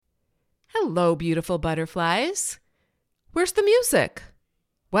Hello, beautiful butterflies. Where's the music?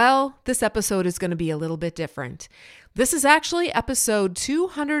 Well, this episode is going to be a little bit different. This is actually episode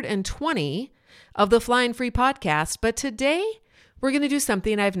 220 of the Flying Free podcast, but today we're going to do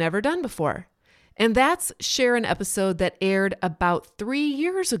something I've never done before. And that's share an episode that aired about 3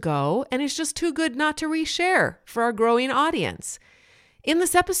 years ago and is just too good not to reshare for our growing audience. In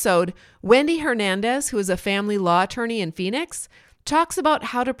this episode, Wendy Hernandez, who is a family law attorney in Phoenix, talks about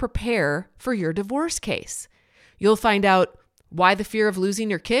how to prepare for your divorce case. You'll find out why the fear of losing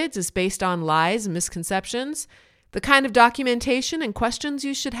your kids is based on lies and misconceptions, the kind of documentation and questions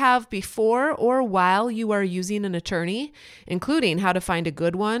you should have before or while you are using an attorney, including how to find a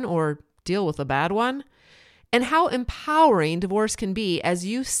good one or deal with a bad one, and how empowering divorce can be as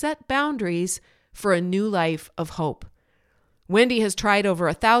you set boundaries for a new life of hope. Wendy has tried over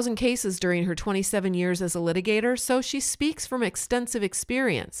 1,000 cases during her 27 years as a litigator, so she speaks from extensive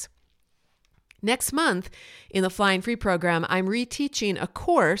experience. Next month, in the Flying Free program, I'm reteaching a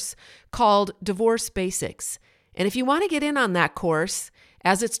course called Divorce Basics. And if you want to get in on that course,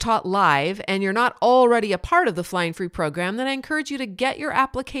 as it's taught live, and you're not already a part of the Flying Free program, then I encourage you to get your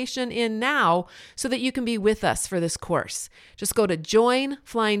application in now so that you can be with us for this course. Just go to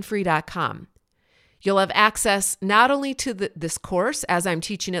joinflyingfree.com. You'll have access not only to this course as I'm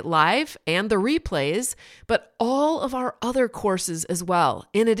teaching it live and the replays, but all of our other courses as well.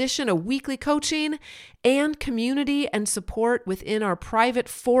 In addition, a weekly coaching and community and support within our private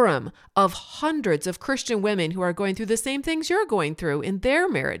forum of hundreds of Christian women who are going through the same things you're going through in their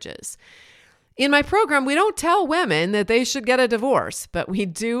marriages. In my program, we don't tell women that they should get a divorce, but we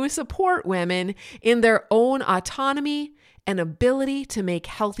do support women in their own autonomy and ability to make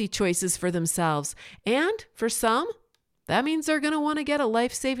healthy choices for themselves. And for some, that means they're going to want to get a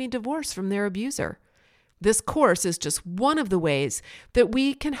life-saving divorce from their abuser. This course is just one of the ways that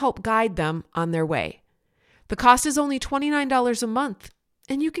we can help guide them on their way. The cost is only $29 a month,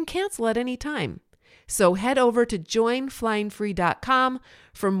 and you can cancel at any time. So head over to joinflyingfree.com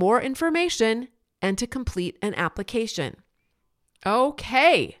for more information and to complete an application.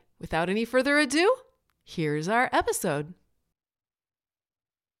 Okay, without any further ado, here's our episode.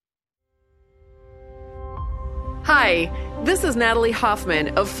 Hi, this is Natalie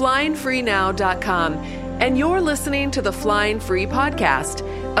Hoffman of FlyingFreeNow.com, and you're listening to the Flying Free podcast,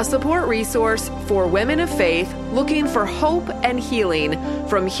 a support resource for women of faith looking for hope and healing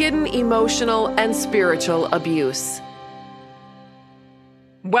from hidden emotional and spiritual abuse.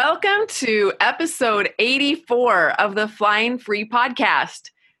 Welcome to episode 84 of the Flying Free podcast.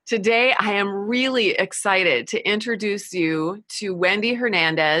 Today, I am really excited to introduce you to Wendy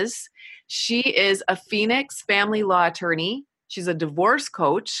Hernandez. She is a Phoenix family law attorney. She's a divorce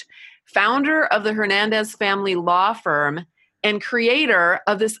coach, founder of the Hernandez family law firm, and creator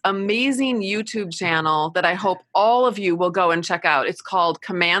of this amazing YouTube channel that I hope all of you will go and check out. It's called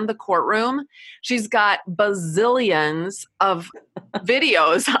Command the Courtroom. She's got bazillions of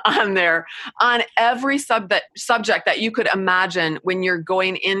videos on there on every subject that you could imagine when you're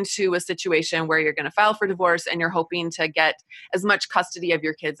going into a situation where you're going to file for divorce and you're hoping to get as much custody of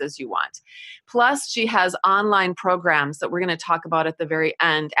your kids as you want. Plus, she has online programs that we're going to talk about at the very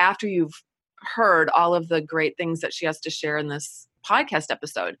end after you've heard all of the great things that she has to share in this podcast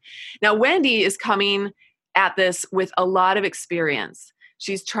episode. Now, Wendy is coming at this with a lot of experience.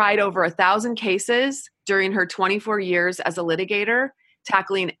 She's tried over 1,000 cases during her 24 years as a litigator,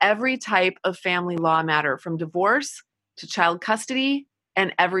 tackling every type of family law matter from divorce to child custody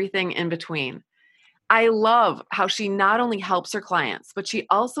and everything in between. I love how she not only helps her clients, but she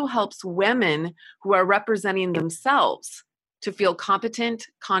also helps women who are representing themselves to feel competent,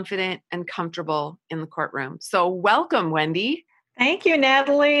 confident, and comfortable in the courtroom. So welcome, Wendy. Thank you,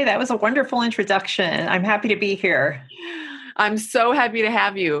 Natalie. That was a wonderful introduction. I'm happy to be here. I'm so happy to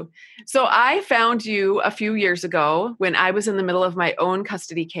have you. So I found you a few years ago when I was in the middle of my own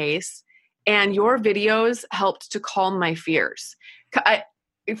custody case, and your videos helped to calm my fears.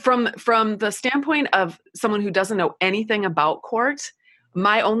 From the standpoint of someone who doesn't know anything about court,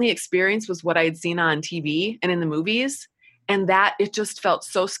 my only experience was what I had seen on TV and in the movies. And that it just felt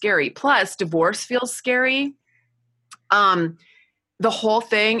so scary. Plus, divorce feels scary. The whole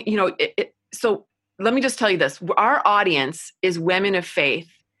thing, so let me just tell you this. Our audience is women of faith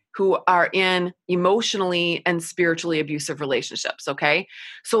who are in emotionally and spiritually abusive relationships, okay?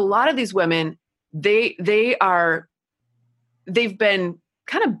 So a lot of these women, they've been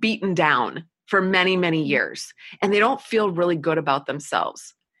kind of beaten down for many, many years, and they don't feel really good about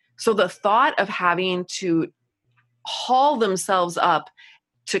themselves. So the thought of having to haul themselves up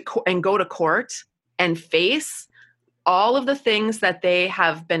and go to court and face all of the things that they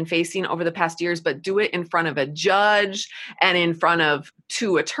have been facing over the past years, but do it in front of a judge and in front of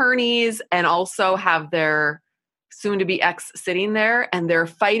 2 attorneys, and also have their soon-to-be ex sitting there, and they're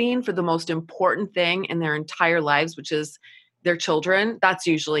fighting for the most important thing in their entire lives, which is their children. That's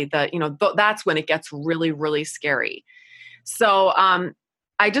usually that's when it gets really, really scary. So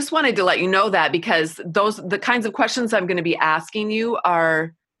I just wanted to let you know that, because the kinds of questions I'm going to be asking you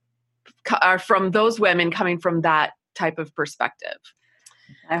are from those women coming from that type of perspective.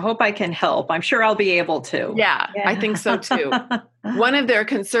 I hope I can help. I'm sure I'll be able to. Yeah. I think so too. One of their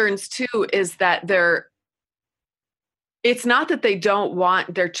concerns too is that it's not that they don't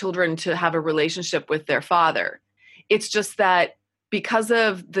want their children to have a relationship with their father. It's just that because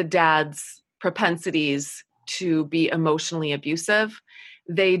of the dad's propensities to be emotionally abusive,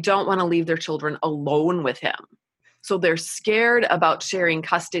 they don't want to leave their children alone with him. So they're scared about sharing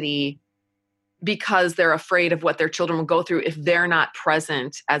custody because they're afraid of what their children will go through if they're not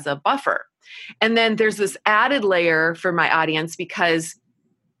present as a buffer. And then there's this added layer for my audience, because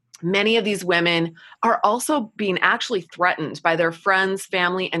many of these women are also being actually threatened by their friends,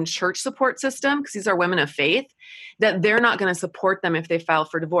 family, and church support system, because these are women of faith, that they're not going to support them if they file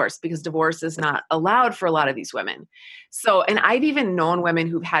for divorce, because divorce is not allowed for a lot of these women. So, and I've even known women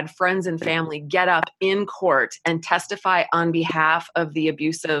who've had friends and family get up in court and testify on behalf of the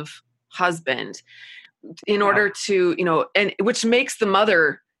abusive husband in order to, and which makes the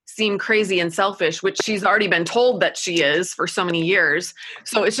mother seem crazy and selfish, which she's already been told that she is for so many years.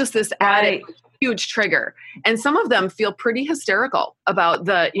 So it's just this added huge trigger. And some of them feel pretty hysterical about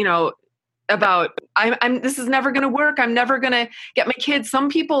this is never going to work. I'm never going to get my kids. Some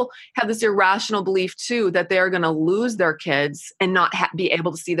people have this irrational belief too, that they're going to lose their kids and not be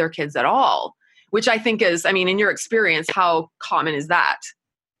able to see their kids at all, which I think is, in your experience, how common is that?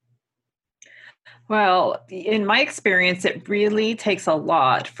 Well, in my experience, it really takes a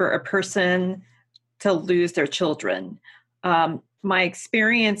lot for a person to lose their children. My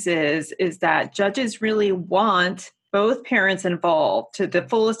experience is that judges really want both parents involved to the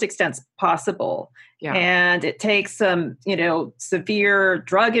fullest extent possible. Yeah. And it takes some, severe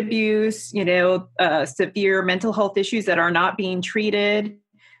drug abuse, severe mental health issues that are not being treated,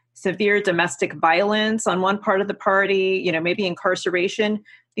 severe domestic violence on one part of the party, maybe incarceration.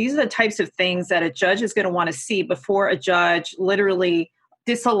 These are the types of things that a judge is going to want to see before a judge literally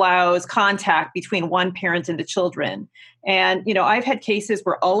disallows contact between one parent and the children. And, I've had cases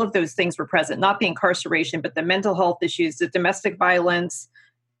where all of those things were present, not the incarceration, but the mental health issues, the domestic violence,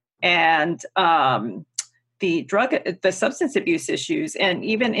 and the substance abuse issues. And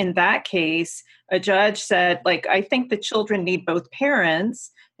even in that case, a judge said, I think the children need both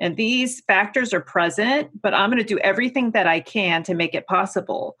parents, and these factors are present, but I'm going to do everything that I can to make it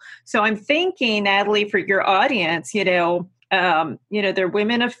possible. So I'm thinking, Natalie, for your audience, they're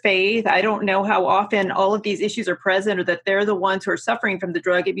women of faith. I don't know how often all of these issues are present, or that they're the ones who are suffering from the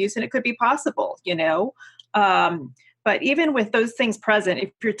drug abuse, and it could be possible, but even with those things present, if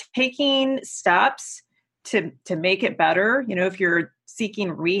you're taking steps to make it better, if you're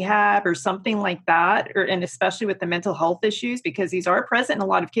seeking rehab or something like that, and especially with the mental health issues, because these are present in a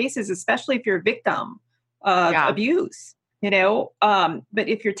lot of cases, especially if you're a victim of abuse, but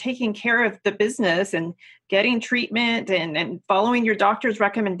if you're taking care of the business and getting treatment and following your doctor's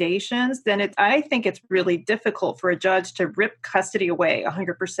recommendations, then I think it's really difficult for a judge to rip custody away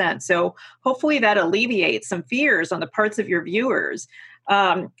 100%. So hopefully that alleviates some fears on the parts of your viewers.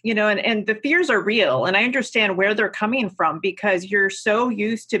 And the fears are real, and I understand where they're coming from, because you're so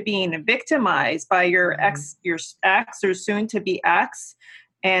used to being victimized by your ex or soon to be ex,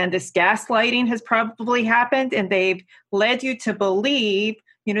 and this gaslighting has probably happened, and they've led you to believe,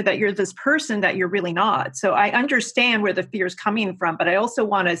 that you're this person that you're really not. So I understand where the fear is coming from, but I also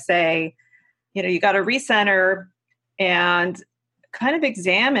want to say, you got to recenter and kind of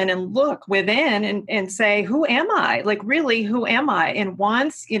examine and look within and say, who am I? Really, who am I? And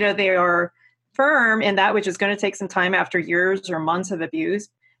once, they are firm in that, which is going to take some time after years or months of abuse,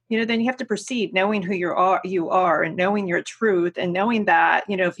 then you have to proceed knowing who you are and knowing your truth, and knowing that,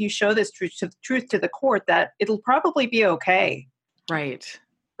 if you show this truth to the court, that it'll probably be okay. Right.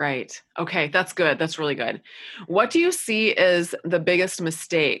 Okay. That's good. That's really good. What do you see as the biggest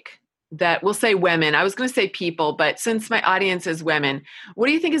mistake that, we'll say women, I was going to say people, but since my audience is women, what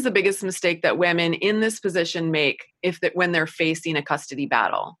do you think is the biggest mistake that women in this position make when they're facing a custody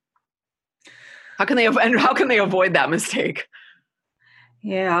battle? How can they avoid that mistake?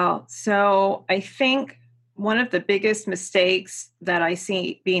 Yeah. So I think one of the biggest mistakes that I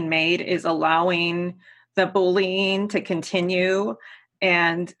see being made is allowing the bullying to continue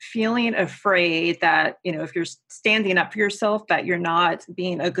and feeling afraid that, if you're standing up for yourself, that you're not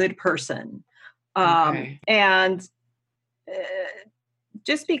being a good person. Okay. And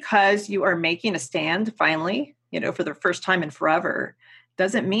just because you are making a stand finally, for the first time in forever,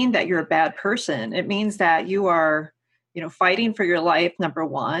 doesn't mean that you're a bad person. It means that you are, fighting for your life, number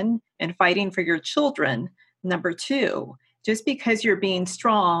one, and fighting for your children, number two. Just because you're being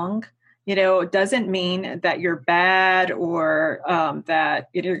strong, doesn't mean that you're bad or that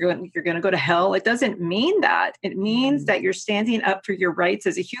you're going to go to hell. It doesn't mean that. It means that you're standing up for your rights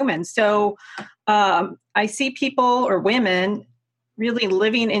as a human. So I see people or women really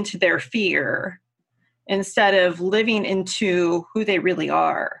living into their fear instead of living into who they really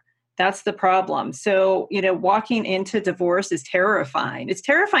are. That's the problem. So, walking into divorce is terrifying. It's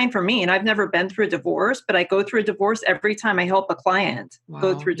terrifying for me. And I've never been through a divorce, but I go through a divorce every time I help a client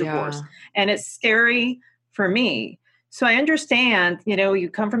go through divorce. And it's scary for me. So I understand, you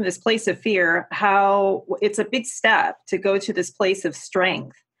come from this place of fear, how it's a big step to go to this place of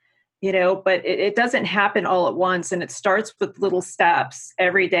strength, but it doesn't happen all at once. And it starts with little steps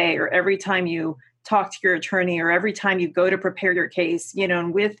every day or every time you talk to your attorney or every time you go to prepare your case,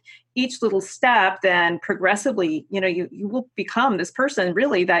 and with each little step, then progressively, you will become this person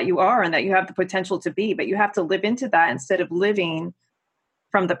really that you are and that you have the potential to be, but you have to live into that instead of living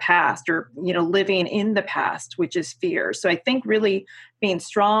from the past or, living in the past, which is fear. So I think really being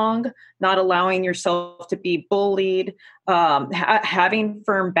strong, not allowing yourself to be bullied, having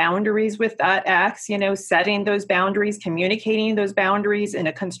firm boundaries with that ex, setting those boundaries, communicating those boundaries in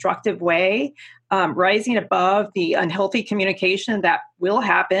a constructive way, rising above the unhealthy communication that will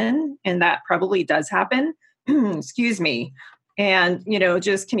happen and that probably does happen, excuse me, and,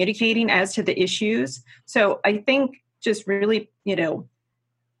 just communicating as to the issues. So I think just really,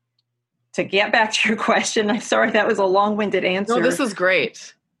 to get back to your question, I'm sorry, that was a long-winded answer. No, this is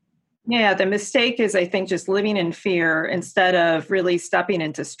great. Yeah, the mistake is, I think, just living in fear instead of really stepping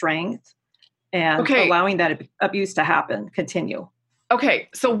into strength and allowing that abuse to happen, continue. Okay,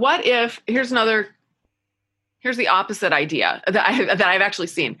 so what if, here's the opposite idea that I've actually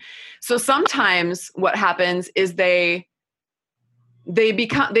seen. So sometimes what happens is they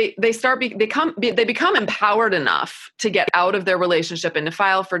become empowered enough to get out of their relationship and to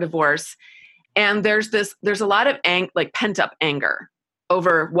file for divorce. And there's a lot of pent up anger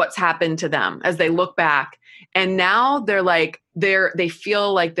over what's happened to them as they look back. And now they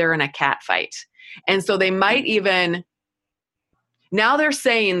feel like they're in a cat fight. And so they might even, now they're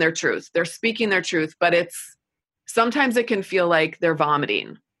saying their truth, they're speaking their truth, but sometimes it can feel like they're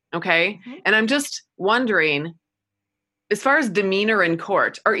vomiting. Okay. Mm-hmm. And I'm just wondering, as far as demeanor in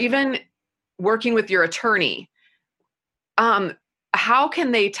court or even working with your attorney, how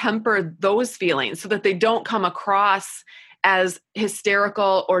can they temper those feelings so that they don't come across as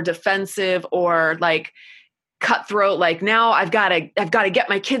hysterical or defensive or like cutthroat? Like, now I've got to get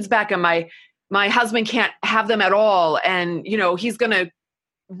my kids back and my husband can't have them at all. And, he's going to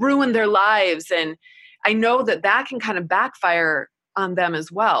ruin their lives. And I know that can kind of backfire on them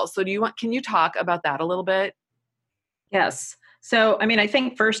as well. So can you talk about that a little bit? Yes. So, I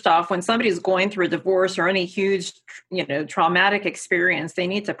think first off, when somebody's going through a divorce or any huge, traumatic experience, they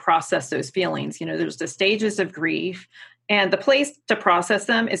need to process those feelings. There's the stages of grief, and the place to process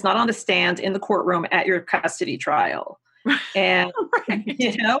them is not on the stand in the courtroom at your custody trial. And,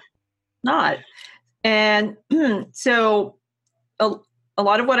 not. And so a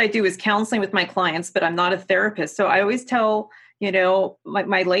lot of what I do is counseling with my clients, but I'm not a therapist. So I always tell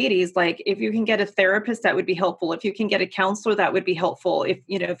my ladies, like, if you can get a therapist, that would be helpful. If you can get a counselor, that would be helpful.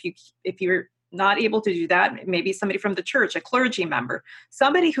 If you're not able to do that, maybe somebody from the church, a clergy member,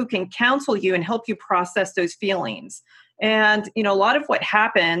 somebody who can counsel you and help you process those feelings. And, a lot of what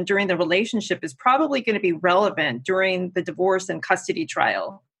happened during the relationship is probably going to be relevant during the divorce and custody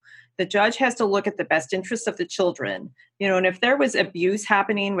trial. The judge has to look at the best interests of the children, and if there was abuse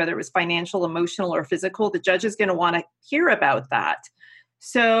happening, whether it was financial, emotional, or physical, the judge is going to want to hear about that.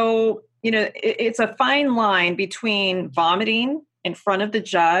 So, it's a fine line between vomiting in front of the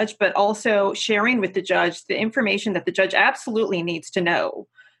judge, but also sharing with the judge the information that the judge absolutely needs to know.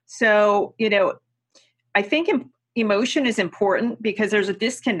 So, I think emotion is important because there's a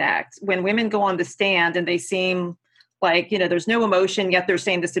disconnect when women go on the stand and they seem like, there's no emotion, yet they're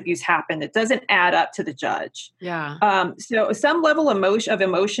saying this abuse happened. It doesn't add up to the judge. Yeah. So some level of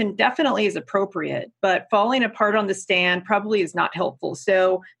emotion definitely is appropriate, but falling apart on the stand probably is not helpful.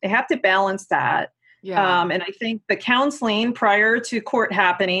 So they have to balance that. Yeah. And I think the counseling prior to court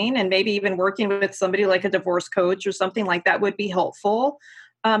happening and maybe even working with somebody like a divorce coach or something like that would be helpful.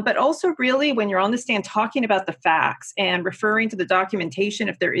 But also really when you're on the stand talking about the facts and referring to the documentation,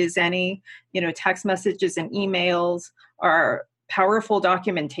 if there is any, text messages and emails are powerful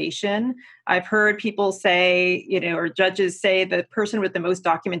documentation. I've heard people say, or judges say the person with the most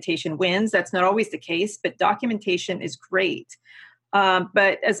documentation wins. That's not always the case, but documentation is great.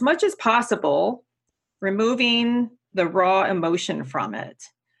 But as much as possible, removing the raw emotion from it.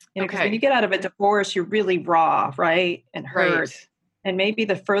 Because when you get out of a divorce, you're really raw, right? And hurt. Right. And maybe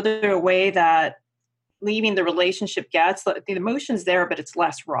the further away that leaving the relationship gets, the emotion's there, but it's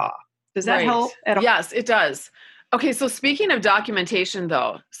less raw. Does that help at all? Yes, it does. Okay, so speaking of documentation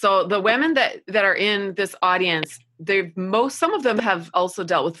though, so the women that are in this audience, some of them have also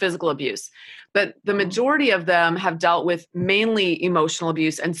dealt with physical abuse, but the majority of them have dealt with mainly emotional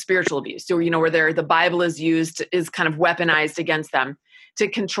abuse and spiritual abuse. So, where the Bible is kind of weaponized against them to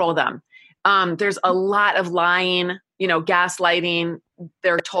control them. There's a lot of lying, gaslighting.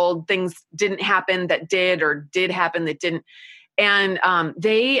 They're told things didn't happen that did, or did happen that didn't. And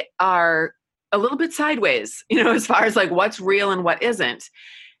they are a little bit sideways, as far as like what's real and what isn't.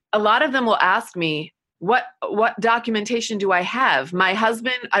 A lot of them will ask me, what documentation do I have?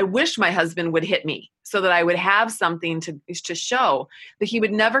 I wish my husband would hit me so that I would have something to show that he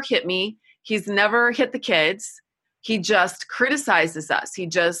would never hit me. He's never hit the kids. He just criticizes us. He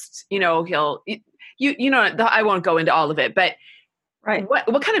just, I won't go into all of it, but right.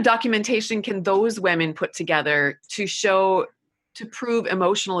 What kind of documentation can those women put together to prove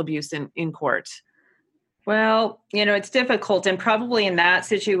emotional abuse in court? Well, it's difficult. And probably in that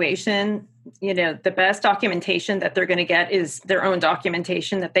situation, the best documentation that they're going to get is their own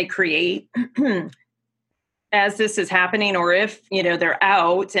documentation that they create as this is happening, or if, they're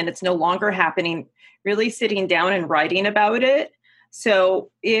out and it's no longer happening, really sitting down and writing about it.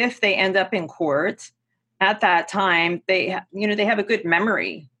 So if they end up in court at that time, they have a good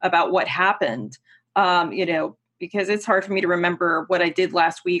memory about what happened, because it's hard for me to remember what I did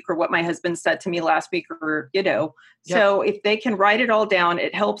last week or what my husband said to me last week, or, Yep. So if they can write it all down,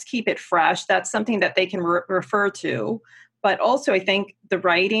 it helps keep it fresh. That's something that they can refer to. But also I think the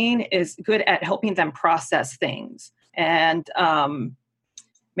writing is good at helping them process things. And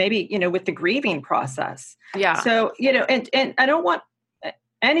maybe, with the grieving process. Yeah. So, and I don't want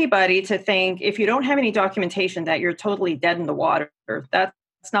anybody to think if you don't have any documentation that you're totally dead in the water. That's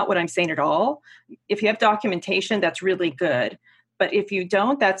not what I'm saying at all. If you have documentation, that's really good. But if you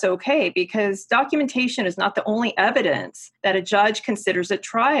don't, that's okay, because documentation is not the only evidence that a judge considers at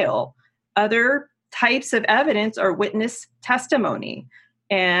trial. Other types of evidence are witness testimony.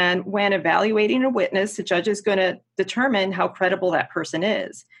 And when evaluating a witness, the judge is going to determine how credible that person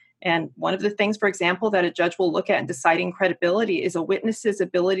is. And one of the things, for example, that a judge will look at in deciding credibility is a witness's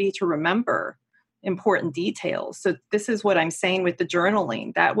ability to remember important details. So this is what I'm saying with the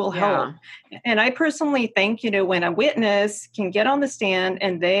journaling. That will help. And I personally think, when a witness can get on the stand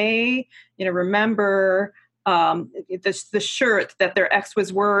and they, remember the shirt that their ex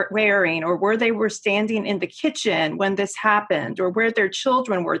was wearing, or where they were standing in the kitchen when this happened, or where their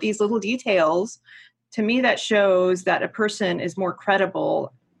children were, these little details, to me, that shows that a person is more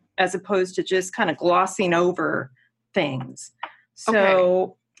credible as opposed to just kind of glossing over things. So,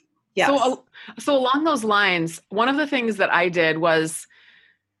 okay. Yes. So along those lines, one of the things that I did was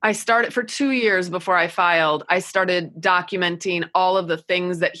I started for 2 years before I filed, I started documenting all of the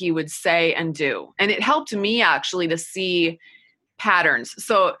things that he would say and do. And it helped me actually to see patterns.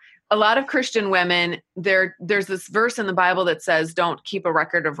 So a lot of Christian women, there's this verse in the Bible that says, don't keep a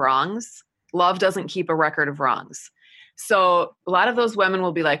record of wrongs. Love doesn't keep a record of wrongs. So a lot of those women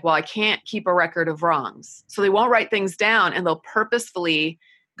will be like, well, I can't keep a record of wrongs. So they won't write things down, and they'll purposefully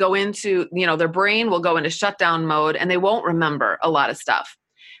go into, their brain will go into shutdown mode, and they won't remember a lot of stuff.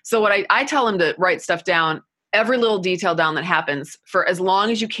 So what I tell them to write stuff down, every little detail down that happens, for as long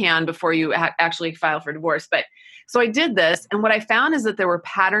as you can before you actually file for divorce. But so I did this, and what I found is that there were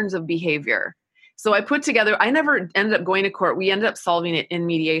patterns of behavior. So I put together, I never ended up going to court. We ended up solving it in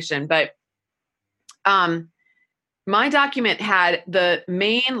mediation, but my document had the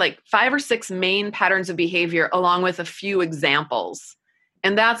main, 5 or 6 main patterns of behavior, along with a few examples.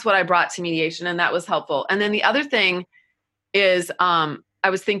 And that's what I brought to mediation, and that was helpful. And then the other thing is, I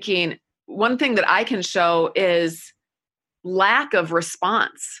was thinking, one thing that I can show is lack of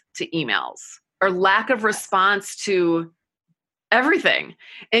response to emails, or lack of response to everything.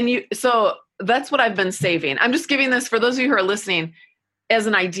 And so that's what I've been saving. I'm just giving this for those of you who are listening as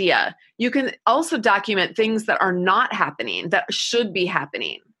an idea. You can also document things that are not happening, that should be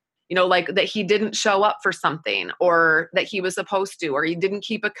happening. Like that he didn't show up for something, or that he was supposed to, or he didn't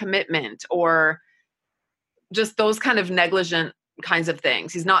keep a commitment, or just those kind of negligent kinds of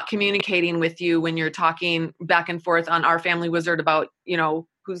things. He's not communicating with you when you're talking back and forth on Our Family Wizard about,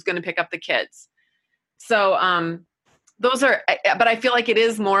 who's going to pick up the kids. So, those are, but I feel like it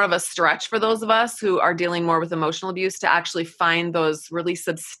is more of a stretch for those of us who are dealing more with emotional abuse to actually find those really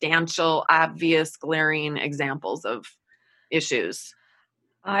substantial, obvious, glaring examples of issues.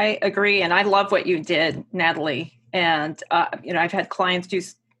 I agree. And I love what you did, Natalie. And, I've had clients do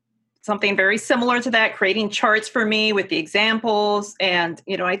something very similar to that, creating charts for me with the examples. And,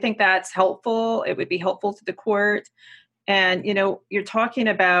 I think that's helpful. It would be helpful to the court. And, you're talking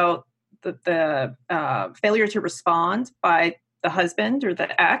about the failure to respond by the husband or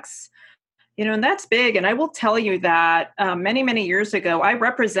the ex, and that's big. And I will tell you that many, many years ago, I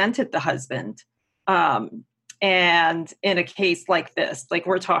represented the husband. And in a case like this, like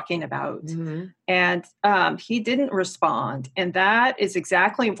we're talking about, and he didn't respond. And that is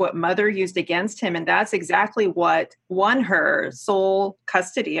exactly what mother used against him. And that's exactly what won her sole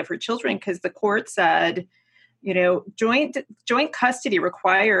custody of her children, because the court said, joint custody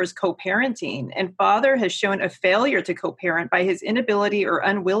requires co-parenting, and father has shown a failure to co-parent by his inability or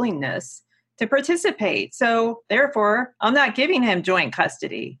unwillingness to participate. So therefore, I'm not giving him joint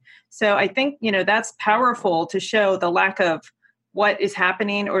custody. So I think, that's powerful to show the lack of what is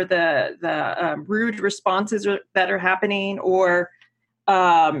happening, or the rude responses that are happening, or,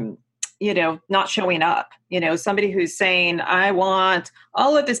 not showing up. Somebody who's saying, I want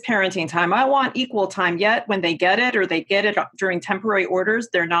all of this parenting time, I want equal time, yet when they get it, or they get it during temporary orders,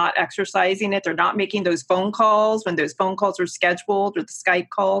 they're not exercising it. They're not making those phone calls when those phone calls are scheduled, or the Skype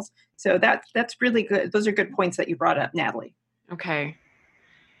calls. So that's really good. Those are good points that you brought up, Natalie. Okay.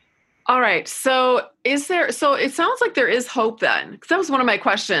 All right. So it sounds like there is hope then, because that was one of my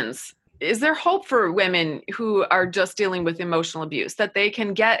questions. Is there hope for women who are just dealing with emotional abuse, that they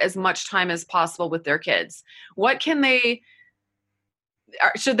can get as much time as possible with their kids?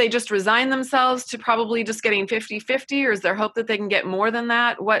 Should they just resign themselves to probably just getting 50-50, or is there hope that they can get more than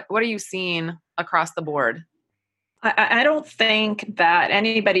that? What are you seeing across the board? I don't think that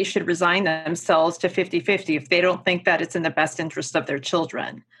anybody should resign themselves to 50-50 if they don't think that it's in the best interest of their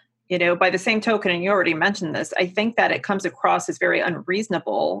children. By the same token, and you already mentioned this, I think that it comes across as very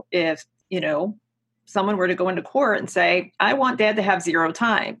unreasonable if, someone were to go into court and say, I want dad to have zero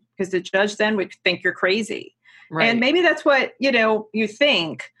time, because the judge then would think you're crazy. Right. And maybe that's what, you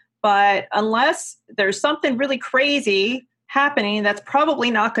think, but unless there's something really crazy happening, that's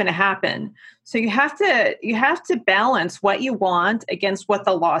probably not going to happen. So you have to balance what you want against what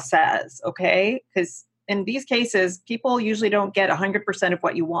the law says. Okay. Because in these cases, people usually don't get 100% of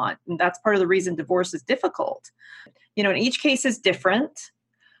what you want. And that's part of the reason divorce is difficult. And each case is different.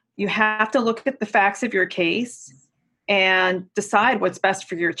 You have to look at the facts of your case and decide what's best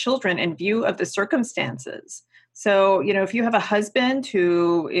for your children in view of the circumstances. So, if you have a husband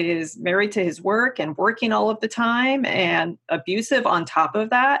who is married to his work and working all of the time and abusive on top of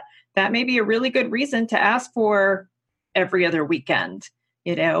that, that may be a really good reason to ask for every other weekend.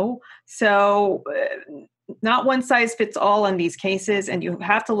 So not one size fits all in these cases, and you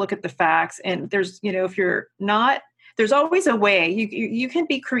have to look at the facts. And there's, if you're not, there's always a way. You can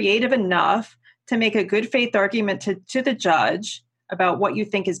be creative enough to make a good faith argument to the judge about what you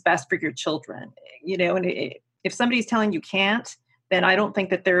think is best for your children. And if somebody's telling you can't, then I don't think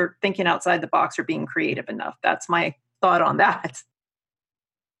that they're thinking outside the box or being creative enough. That's my thought on that.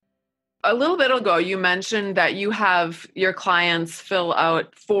 A little bit ago, you mentioned that you have your clients fill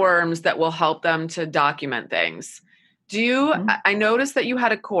out forms that will help them to document things. I noticed that you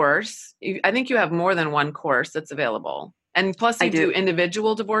had a course. I think you have more than one course that's available. And plus you do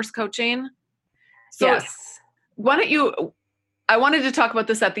individual divorce coaching. So yes. I wanted to talk about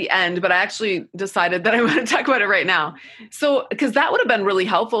this at the end, but I actually decided that I want to talk about it right now. So, because that would have been really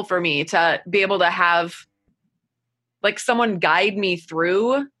helpful for me to be able to have like someone guide me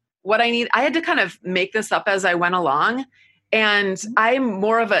through what I need. I had to kind of make this up as I went along. And I'm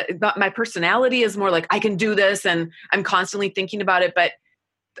more of my personality is more like, I can do this. And I'm constantly thinking about it. But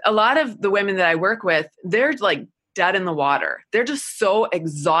a lot of the women that I work with, they're like dead in the water. They're just so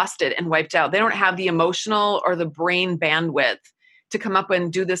exhausted and wiped out. They don't have the emotional or the brain bandwidth to come up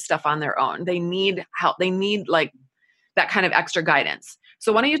and do this stuff on their own. They need help. They need like that kind of extra guidance.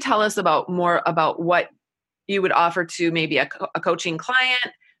 So why don't you tell us more about what you would offer to maybe a coaching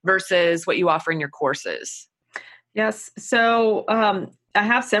client versus what you offer in your courses? Yes. So I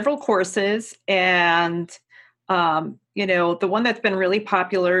have several courses, and the one that's been really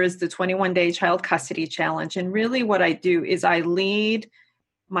popular is the 21-day child custody challenge. And really what I do is I lead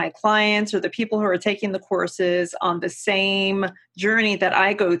my clients or the people who are taking the courses on the same journey that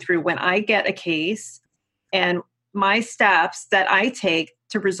I go through when I get a case. And my steps that I take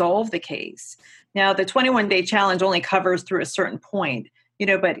to resolve the case. Now, the 21-day challenge only covers through a certain point,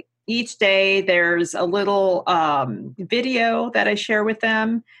 but each day there's a little video that I share with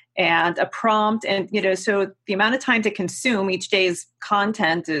them and a prompt. And, so the amount of time to consume each day's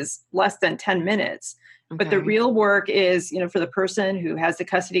content is less than 10 minutes. Okay. But the real work is, for the person who has the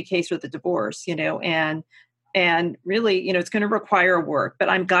custody case or the divorce, and really, it's going to require work, but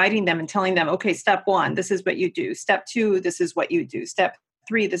I'm guiding them and telling them, okay, step 1, this is what you do. Step 2, this is what you do. Step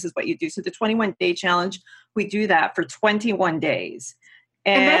 3, this is what you do. So the 21-day challenge, we do that for 21 days.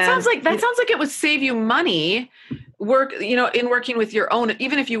 And that sounds like it would save you money in working with your own,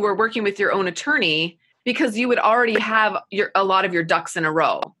 even if you were working with your own attorney, because you would already have a lot of your ducks in a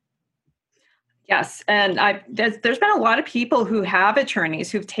row. Yes. And there's been a lot of people who have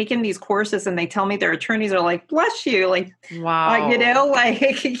attorneys who've taken these courses and they tell me their attorneys are like, bless you. Like, wow.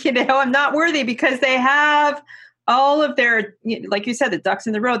 I'm not worthy, because they have all of their, like you said, the ducks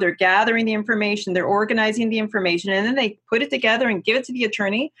in the row. They're gathering the information, they're organizing the information, and then they put it together and give it to the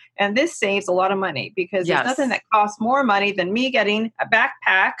attorney. And this saves a lot of money, because there's nothing that costs more money than me getting a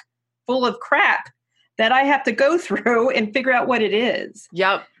backpack full of crap that I have to go through and figure out what it is.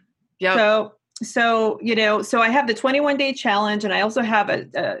 Yep. So I have the 21-day challenge, and I also have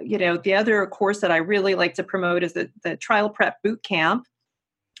the other course that I really like to promote is the trial prep boot camp.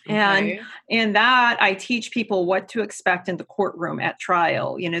 Okay. And in that, I teach people what to expect in the courtroom at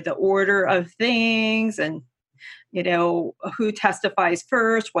trial, the order of things and, who testifies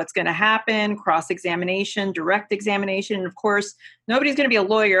first, what's going to happen, cross-examination, direct examination. And of course, nobody's going to be a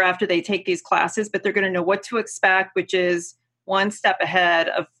lawyer after they take these classes, but they're going to know what to expect, which is one step ahead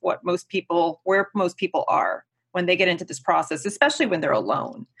of where most people are when they get into this process, especially when they're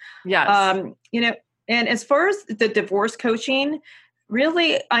alone. Yes. And as far as the divorce coaching,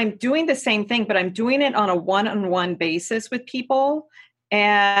 really, I'm doing the same thing, but I'm doing it on a one-on-one basis with people.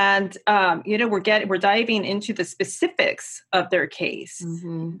 And, we're diving into the specifics of their case.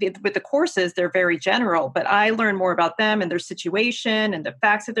 Mm-hmm. With the courses, they're very general, but I learn more about them and their situation and the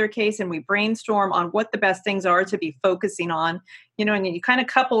facts of their case. And we brainstorm on what the best things are to be focusing on, and you kind of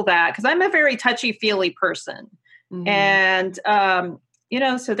couple that, because I'm a very touchy-feely person. Mm-hmm. And,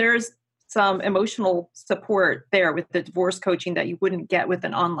 so there's some emotional support there with the divorce coaching that you wouldn't get with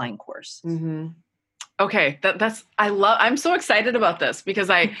an online course. Mm-hmm. Okay. I'm so excited about this, because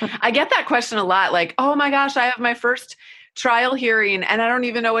I get that question a lot. Like, oh my gosh, I have my first trial hearing and I don't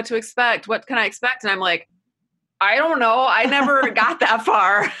even know what to expect. What can I expect? And I'm like, I don't know. I never got that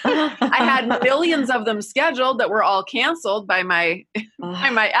far. I had millions of them scheduled that were all canceled by my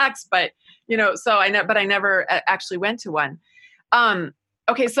ex, but I never actually went to one.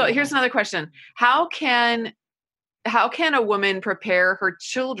 Okay. So here's another question. How can a woman prepare her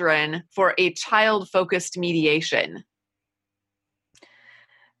children for a child-focused mediation?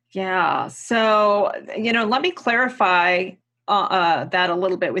 Yeah. So, let me clarify that a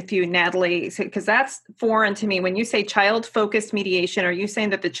little bit with you, Natalie, because that's foreign to me. When you say child-focused mediation, are you saying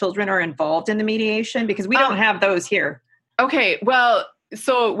that the children are involved in the mediation? Because we don't have those here. Okay. Well,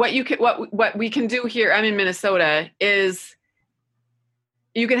 so what we can do here, I'm in Minnesota, is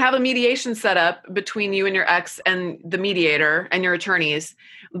you can have a mediation set up between you and your ex and the mediator and your attorneys,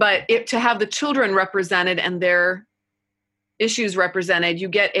 but to have the children represented and their issues represented, you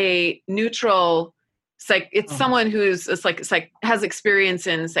get a neutral someone who's has experience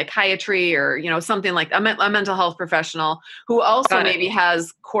in psychiatry or, something like a mental health professional who also maybe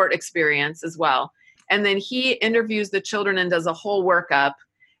has court experience as well. And then he interviews the children and does a whole workup.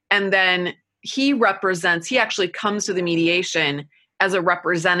 And then he actually comes to the mediation as a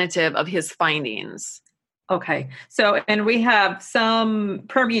representative of his findings. Okay. So, and we have some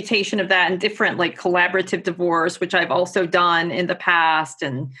permutation of that in different collaborative divorce, which I've also done in the past.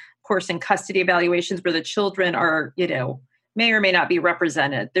 And of course, in custody evaluations where the children are, may or may not be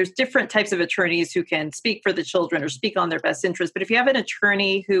represented. There's different types of attorneys who can speak for the children or speak on their best interest. But if you have an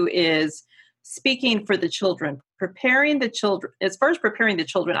attorney who is speaking for the children, as far as preparing the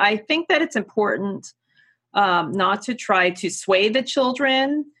children, I think that it's important not to try to sway the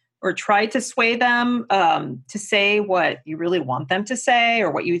children or try to sway them to say what you really want them to say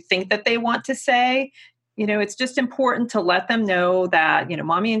or what you think that they want to say. It's just important to let them know that,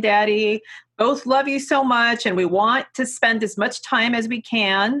 mommy and daddy both love you so much and we want to spend as much time as we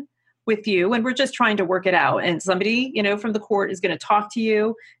can with you. And we're just trying to work it out. And somebody, from the court is going to talk to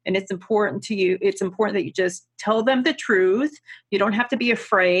you, and it's important to you. It's important that you just tell them the truth. You don't have to be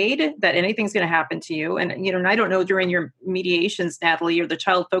afraid that anything's going to happen to you. And, and I don't know during your mediations, Natalie, or the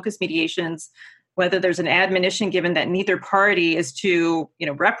child focused mediations, whether there's an admonition given that neither party is to,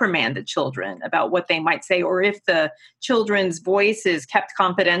 reprimand the children about what they might say, or if the children's voice is kept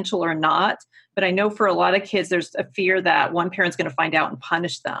confidential or not. But I know for a lot of kids, there's a fear that one parent's going to find out and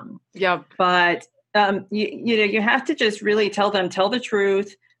punish them. Yep. But, you have to just really tell the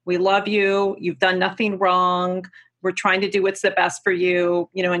truth. We love you. You've done nothing wrong. We're trying to do what's the best for you,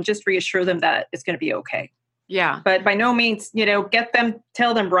 and just reassure them that it's going to be okay. Yeah. But by no means,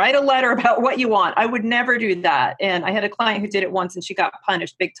 tell them, write a letter about what you want. I would never do that. And I had a client who did it once and she got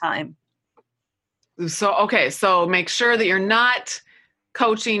punished big time. So make sure that you're not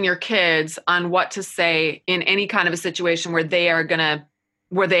coaching your kids on what to say in any kind of a situation where they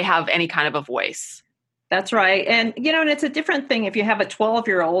have any kind of a voice. That's right. And, and it's a different thing if you have a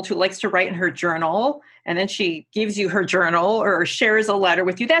 12-year-old who likes to write in her journal and then she gives you her journal or shares a letter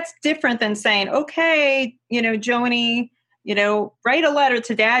with you. That's different than saying, okay, Joni, write a letter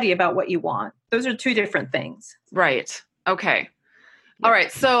to daddy about what you want. Those are two different things. Right. Okay. Yeah. All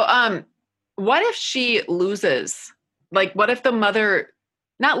right. So, what if she loses? Like, what if the mother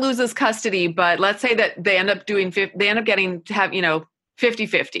not loses custody, but let's say that they end up getting to have,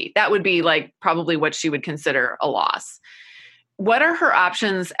 50-50. That would be like probably what she would consider a loss. What are her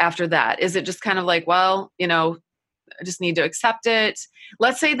options after that? Is it just kind of like, well, I just need to accept it.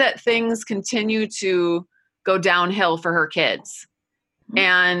 Let's say that things continue to go downhill for her kids.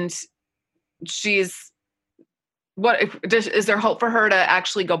 And is there hope for her to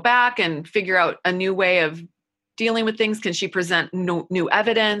actually go back and figure out a new way of dealing with things? Can she present new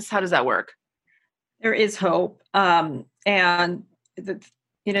evidence? How does that work? There is hope. And the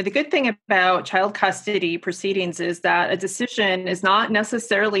good thing about child custody proceedings is that a decision is not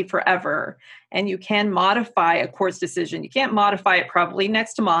necessarily forever, and you can modify a court's decision. You can't modify it probably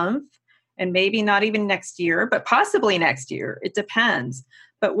next month, and maybe not even next year, but possibly next year. It depends.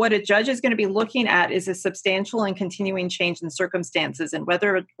 But what a judge is going to be looking at is a substantial and continuing change in circumstances and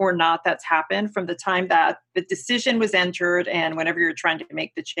whether or not that's happened from the time that the decision was entered and whenever you're trying to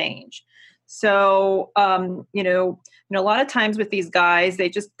make the change. So, a lot of times with these guys,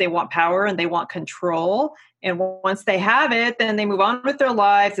 they want power and they want control. And once they have it, then they move on with their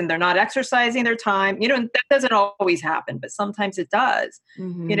lives and they're not exercising their time. That doesn't always happen, but sometimes it does.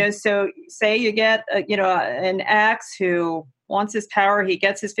 Mm-hmm. So say you get, an ex who wants his power, he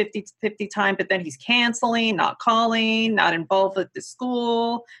gets his 50 time, but then he's canceling, not calling, not involved with the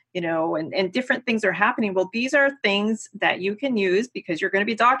school, and different things are happening. Well, these are things that you can use because you're going to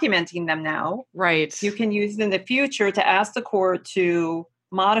be documenting them now. Right. You can use it in the future to ask the court to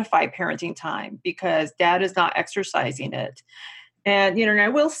modify parenting time because dad is not exercising it. And, I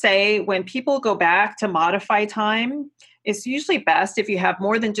will say when people go back to modify time, it's usually best if you have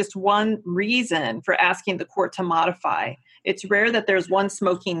more than just one reason for asking the court to modify. It's rare that there's one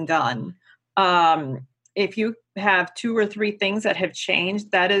smoking gun. If you have 2 or 3 things that have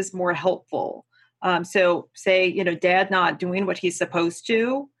changed, that is more helpful. So say, dad not doing what he's supposed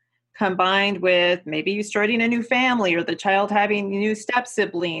to, combined with maybe you starting a new family or the child having new step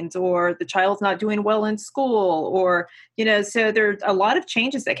siblings or the child's not doing well in school or, so there's a lot of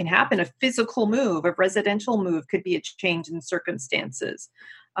changes that can happen. A physical move, a residential move could be a change in circumstances.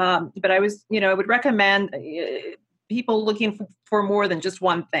 But I would recommend people looking for more than just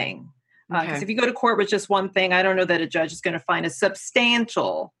one thing. Because if you go to court with just one thing, I don't know that a judge is going to find a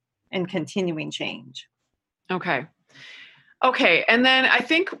substantial and continuing change. Okay. And then I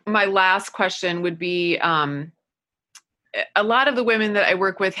think my last question would be, a lot of the women that I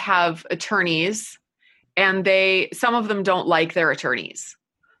work with have attorneys and some of them don't like their attorneys,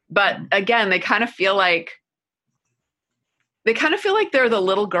 but again, they kind of feel like they're the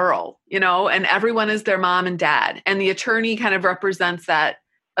little girl, and everyone is their mom and dad. And the attorney kind of represents that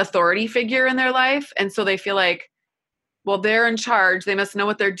authority figure in their life. And so they feel like, well, they're in charge. They must know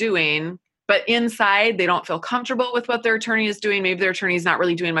what they're doing. But inside, they don't feel comfortable with what their attorney is doing. Maybe their attorney is not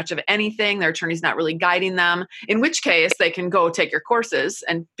really doing much of anything. Their attorney's not really guiding them, in which case they can go take your courses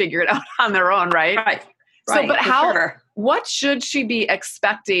and figure it out on their own, right? Right. So, but what should she be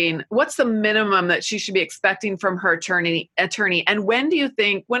expecting? What's the minimum that she should be expecting from her attorney? And when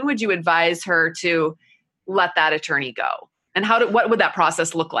would you advise her to let that attorney go? And what would that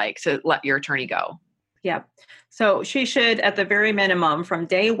process look like to let your attorney go? Yeah. So she should, at the very minimum, from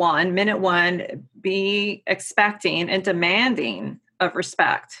day one, minute one, be expecting and demanding of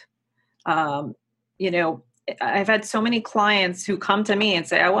respect. I've had so many clients who come to me and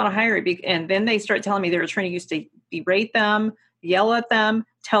say, I want to hire you. And then they start telling me their attorney used to berate them, yell at them,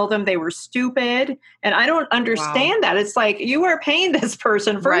 tell them they were stupid. And I don't understand that. It's like, you are paying this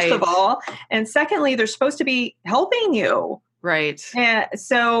person, first of all. And secondly, they're supposed to be helping you. Right. And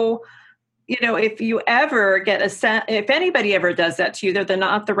so, if you ever get if anybody ever does that to you, they're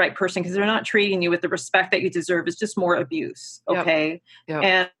not the right person, because they're not treating you with the respect that you deserve. It's just more abuse. Okay. Yep.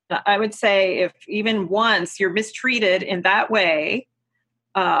 And I would say if even once you're mistreated in that way,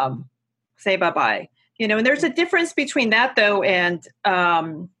 say bye-bye. And there's a difference between that though and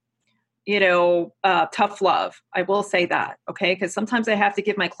tough love. I will say that, okay? Because sometimes I have to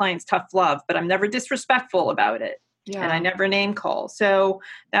give my clients tough love, but I'm never disrespectful about it. Yeah. And I never name call. So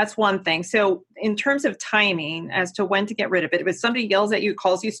that's one thing. So in terms of timing as to when to get rid of it, if somebody yells at you,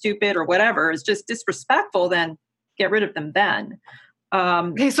 calls you stupid or whatever, is just disrespectful, then get rid of them then.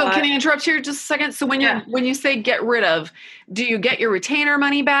 Okay, so can I interrupt here just a second? So when you say get rid of, do you get your retainer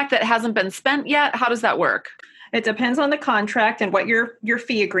money back that hasn't been spent yet? How does that work? It depends on the contract and what your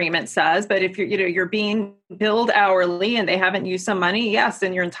fee agreement says. But if you're being billed hourly and they haven't used some money, yes,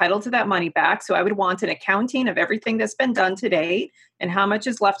 then you're entitled to that money back. So I would want an accounting of everything that's been done to date and how much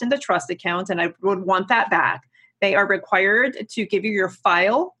is left in the trust account, and I would want that back. They are required to give you your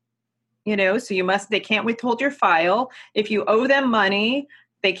file, so they can't withhold your file. If you owe them money,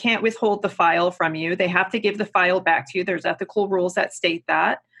 they can't withhold the file from you. They have to give the file back to you. There's ethical rules that state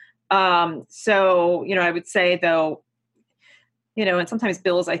that. So, I would say though, and sometimes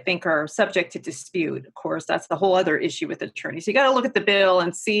bills I think are subject to dispute. Of course, that's the whole other issue with attorneys. You got to look at the bill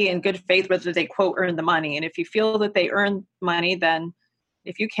and see in good faith whether they quote earn the money. And if you feel that they earn money, then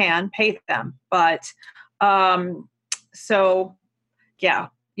if you can, pay them. But, so yeah,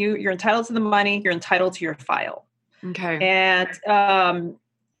 you're entitled to the money, you're entitled to your file. Okay. And,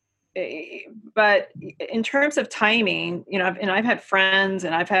 but in terms of timing, I've had friends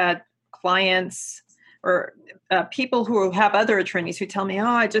and I've had clients or people who have other attorneys who tell me,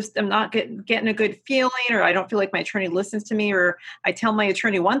 I just am not getting a good feeling, or I don't feel like my attorney listens to me, or I tell my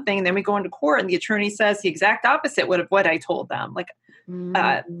attorney one thing and then we go into court and the attorney says the exact opposite of what I told them.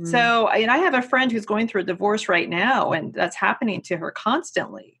 So I have a friend who's going through a divorce right now, and that's happening to her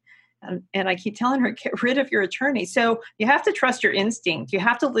constantly. And I keep telling her, get rid of your attorney. So you have to trust your instinct. You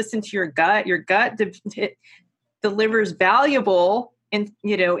have to listen to your gut. Your gut delivers valuable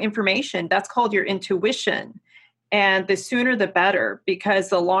information. That's called your intuition. And the sooner the better, because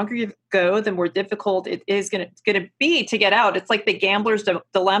the longer you go, the more difficult it is going to be to get out. It's like the gambler's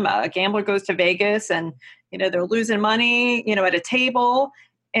dilemma. A gambler goes to Vegas and, they're losing money, at a table.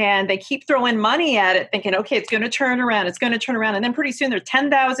 And they keep throwing money at it thinking, okay, it's going to turn around. It's going to turn around. And then pretty soon they're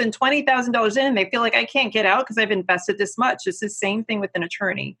 $10,000, $20,000 in. And they feel like I can't get out because I've invested this much. It's the same thing with an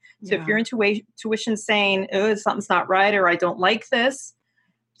attorney. So if your intuition saying, something's not right, or I don't like this,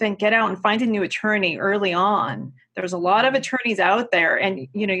 then get out and find a new attorney early on. There's a lot of attorneys out there. And,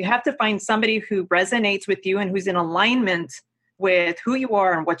 you have to find somebody who resonates with you and who's in alignment with who you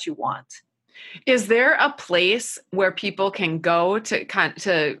are and what you want. Is there a place where people can go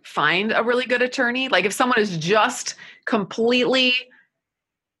to find a really good attorney? Like if someone is just completely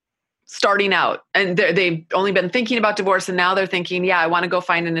starting out and they've only been thinking about divorce and now they're thinking, I want to go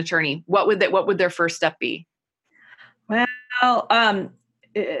find an attorney. What would their first step be? Well,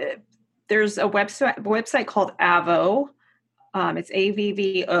 there's a website called Avvo. It's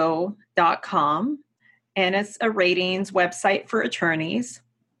avvo.com, and it's a ratings website for attorneys.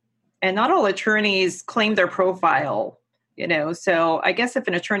 And not all attorneys claim their profile, so I guess if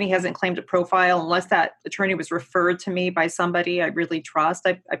an attorney hasn't claimed a profile, unless that attorney was referred to me by somebody I really trust,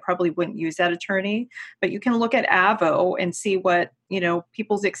 I probably wouldn't use that attorney. But you can look at Avvo and see what,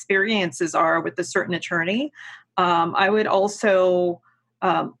 people's experiences are with a certain attorney. I would also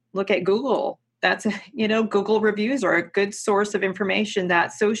look at Google. That's, Google reviews are a good source of information.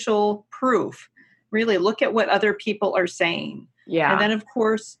 That social proof. Really look at what other people are saying. Yeah. And then, of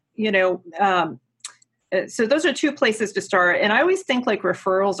course, so those are two places to start. And I always think like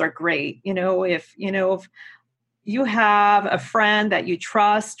referrals are great. If you have a friend that you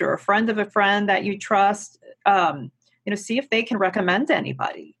trust or a friend of a friend that you trust, see if they can recommend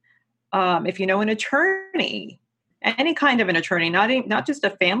anybody. If you know an attorney, any kind of an attorney, not just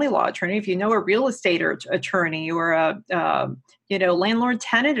a family law attorney, if you know a real estate attorney or a landlord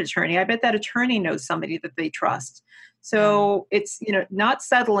tenant attorney, I bet that attorney knows somebody that they trust. So it's, not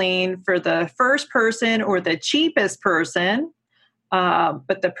settling for the first person or the cheapest person,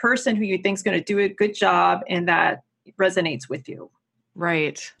 but the person who you think is going to do a good job and that resonates with you.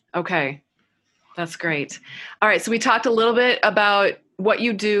 Right. Okay. That's great. All right. So we talked a little bit about what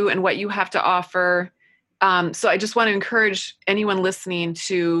you do and what you have to offer. So I just want to encourage anyone listening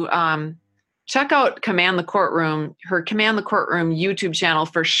to check out Command the Courtroom, her Command the Courtroom YouTube channel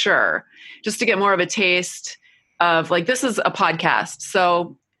for sure, just to get more of a taste of this is a podcast.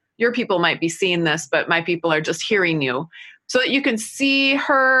 So your people might be seeing this, but my people are just hearing you. so that you can see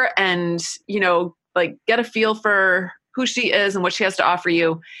her and, like get a feel for who she is and what she has to offer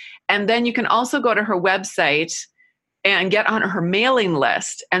you. And then you can also go to her website and get on her mailing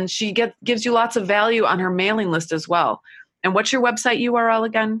list. And she gives you lots of value on her mailing list as well. And what's your website URL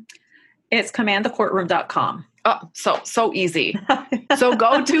again? It's commandthecourtroom.com. Oh, so easy. So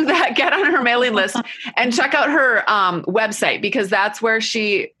go do that, get on her mailing list and check out her website, because that's where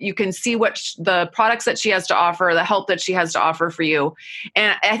you can see what the products that she has to offer, the help that she has to offer for you.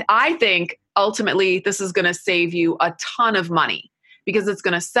 And I think ultimately this is going to save you a ton of money, because it's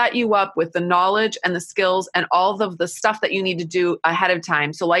going to set you up with the knowledge and the skills and all of the stuff that you need to do ahead of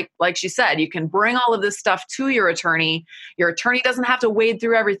time. So like she said, you can bring all of this stuff to your attorney. Your attorney doesn't have to wade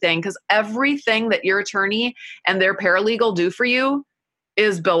through everything, because everything that your attorney and their paralegal do for you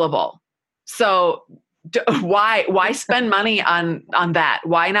is billable. So why spend money on that?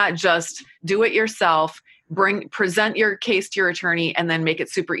 Why not just do it yourself? Present your case to your attorney and then make it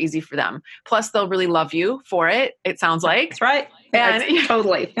super easy for them. Plus, they'll really love you for it, it sounds like. That's right. And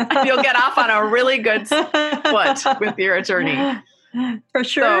totally. You'll get off on a really good foot with your attorney. For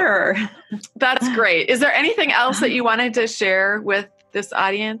sure. So, that's great. Is there anything else that you wanted to share with this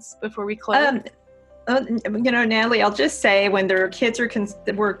audience before we close? Natalie, I'll just say, when where kids are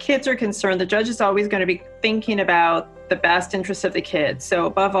concerned, the judge is always going to be thinking about the best interest of the kids. So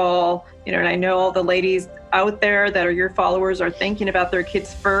above all, and I know all the ladies out there that are your followers are thinking about their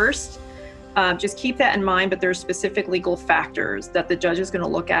kids first. Just keep that in mind, but there's specific legal factors that the judge is going to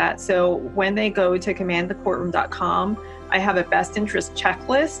look at. So when they go to commandthecourtroom.com, I have a best interest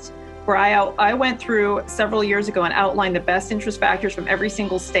checklist where I went through several years ago and outlined the best interest factors from every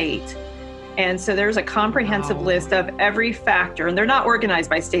single state. And so there's a comprehensive list of every factor, and they're not organized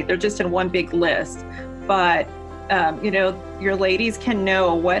by state. They're just in one big list. But, your ladies can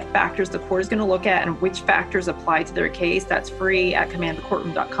know what factors the court is going to look at and which factors apply to their case. That's free at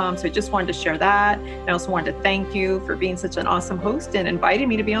commandthecourtroom.com. So I just wanted to share that. And I also wanted to thank you for being such an awesome host and inviting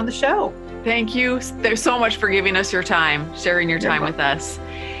me to be on the show. Thank you. There's so much for giving us your time, sharing your time with us.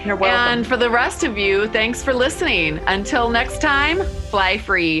 You're welcome. And for the rest of you, thanks for listening. Until next time, fly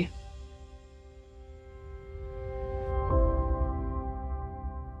free.